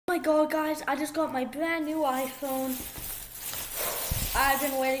god, guys, I just got my brand new iPhone. I've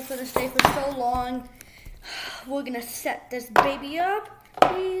been waiting for this day for so long. We're gonna set this baby up.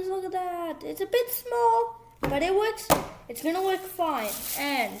 Please look at that. It's a bit small, but it works. It's gonna work fine.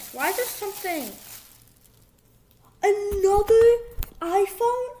 And why is there something? Another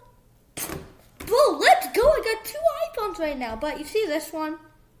iPhone? Bro, let's go. I got 2 iPhones right now. But you see this one?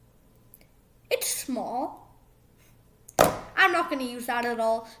 It's small. I'm not going to use that at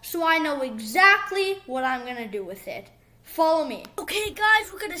all, so I know exactly what I'm going to do with it. Follow me. Okay,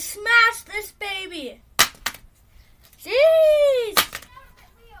 guys, we're going to smash this baby. Jeez!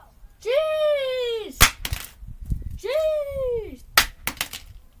 Jeez! Jeez!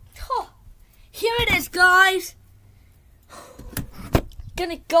 Oh, here it is, guys.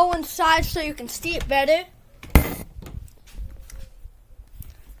 Gonna go inside so you can see it better.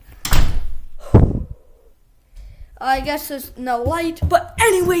 I guess there's no light, but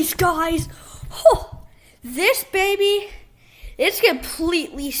anyways, guys, this baby is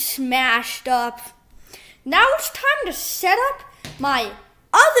completely smashed up. Now it's time to set up my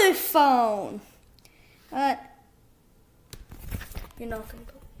other phone. You're not gonna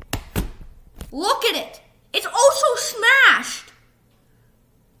go. Look at it. It's also smashed.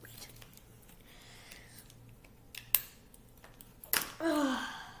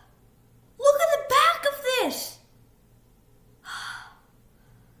 Look at the back of this.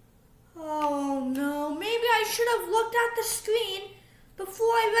 Oh no, maybe I should have looked at the screen before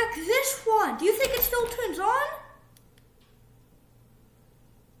I wrecked this one. Do you think it still turns on?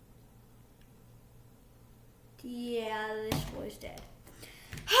 Yeah, this boy's dead.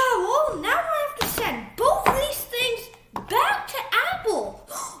 Oh, well, now I have to send both of these things back to Apple.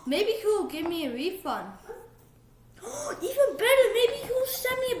 Maybe he'll give me a refund. Even better, maybe he'll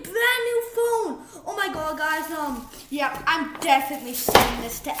send me a brand new phone. Oh my god, guys, yeah, I'm definitely sending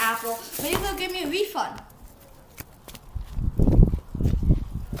this to Apple. Maybe they'll give me a refund.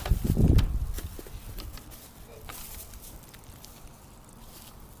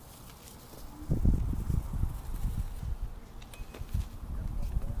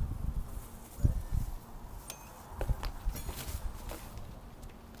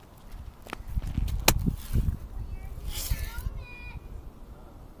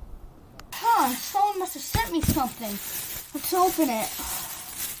 Someone must have sent me something. Let's open it.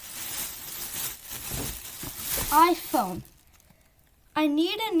 iPhone. I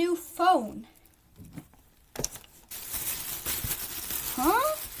need a new phone.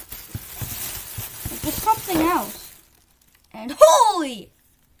 Huh? There's something else. And holy!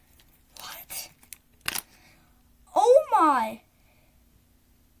 What? Oh my!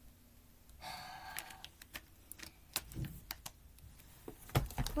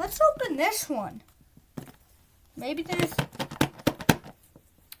 Let's open this one. Maybe there's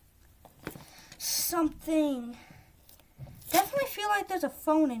something. Definitely feel like there's a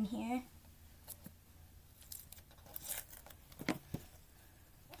phone in here.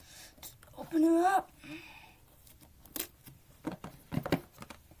 Let's open her up.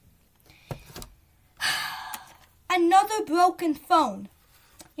 Another broken phone.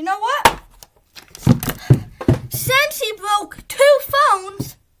 You know what? Since he broke 2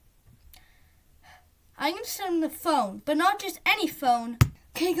 phones, I'm going to send him the phone, but not just any phone.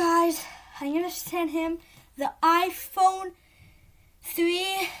 Okay, guys, I'm going to send him the iPhone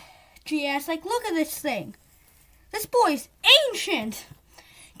 3GS. Like, look at this thing. This boy's ancient.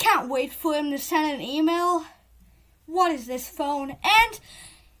 Can't wait for him to send an email. What is this phone? And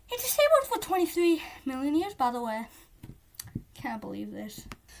it's disabled for 23 million years, by the way. Can't believe this.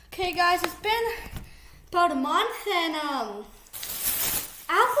 Okay, guys, it's been about a month, and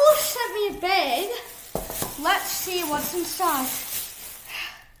Apple sent me a bag. Let's see what's inside.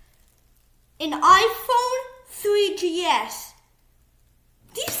 An iPhone 3GS.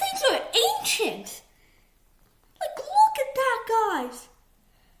 These things are ancient. Like, look at that, guys.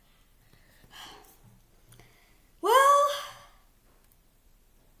 Well,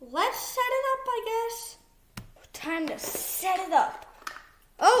 let's set it up, I guess. Time to set it up.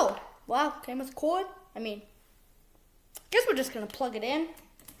 Oh, wow, came with a cord. I mean, guess we're just gonna plug it in.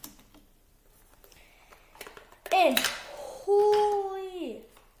 And holy,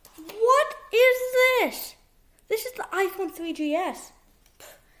 what is this? This is the iPhone 3GS.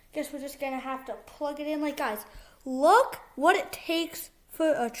 Guess we're just gonna have to plug it in. Like, guys, look what it takes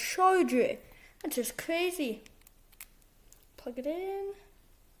for a charger. That's just crazy. Plug it in.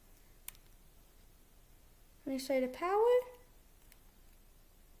 And you say the power.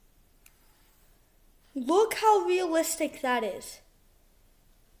 Look how realistic that is.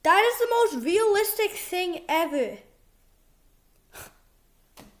 That is the most realistic thing ever.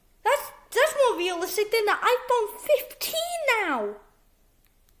 looks like they're in the iPhone 15 now.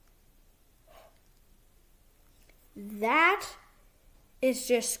 That is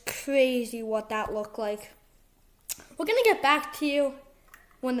just crazy what that looked like. We're gonna get back to you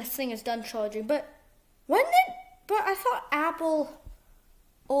when this thing is done charging, but I thought Apple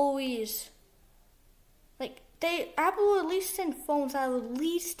always, like, Apple at least send phones out at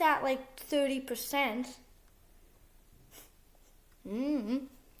least at like 30%.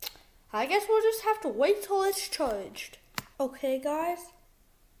 I guess we'll just have to wait till it's charged. Okay, guys.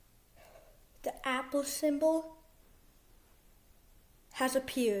 The Apple symbol has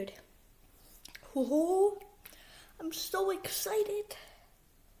appeared. Oh, I'm so excited.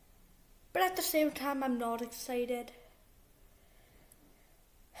 But at the same time, I'm not excited.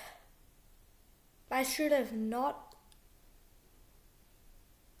 I should have not.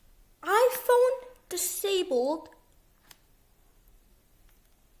 iPhone disabled.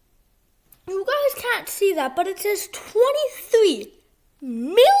 You guys can't see that, but it says 23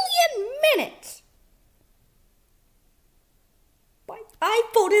 million minutes. My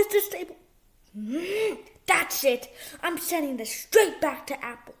iPhone is disabled. That's it. I'm sending this straight back to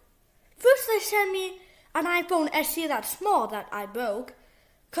Apple. First they sent me an iPhone SE that's small that I broke,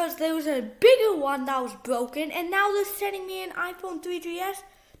 because there was a bigger one that was broken, and now they're sending me an iPhone 3GS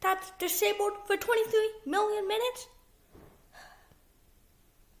that's disabled for 23 million minutes.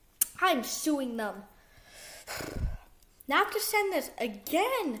 I'm suing them. Now I have to send this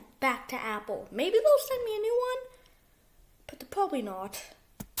again back to Apple. Maybe they'll send me a new one, but they're probably not.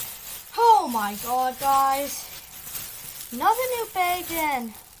 Oh my god, guys. Another new bag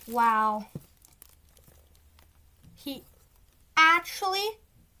in. Wow. He actually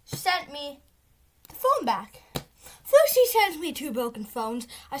sent me the phone back. First he sends me 2 broken phones.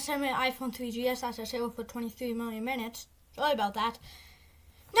 I sent me an iPhone 3GS that's disabled for 23 million minutes. Sorry about that.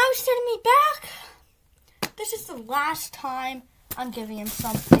 Now he's sending me back. This is the last time I'm giving him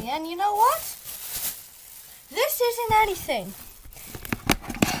something. And you know what? This isn't anything.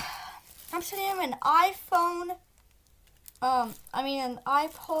 I'm sending him an iPhone, an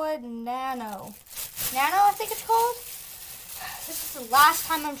iPod Nano. Nano, I think it's called. This is the last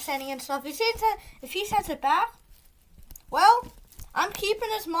time I'm sending him stuff. If he sends it back, well, I'm keeping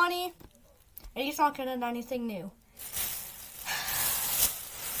his money, and he's not getting anything new.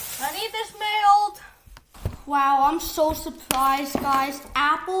 I need this mailed. Wow, I'm so surprised, guys.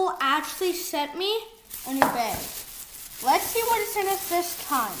 Apple actually sent me a new bag. Let's see what is in it this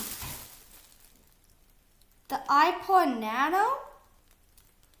time. The iPod Nano?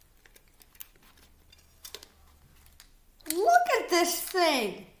 Look at this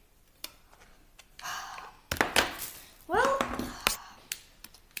thing. Well,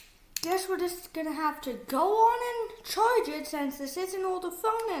 guess we're just gonna have to go on and charge it since this is an older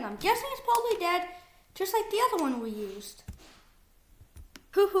phone, and I'm guessing it's probably dead, just like the other one we used.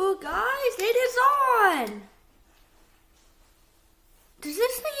 Hoo-hoo, guys, it is on! Does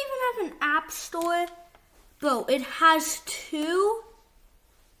this thing even have an app store? Bro, it has 2.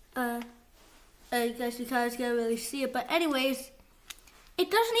 I guess you guys can't really see it, but anyways,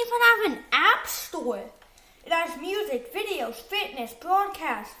 it doesn't even have an app store. It has music, videos, fitness,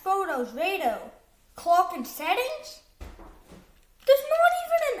 broadcast, photos, radio, clock, and settings. There's not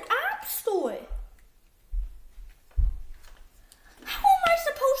even an app store. How am I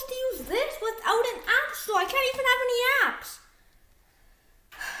supposed to use this without an app store? I can't even have any apps.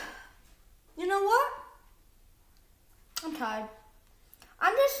 You know what? I'm tired.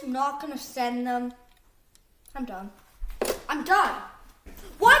 I'm just not going to send them. I'm done. I'm done.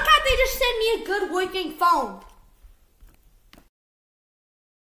 Why can't they just send me a good working phone?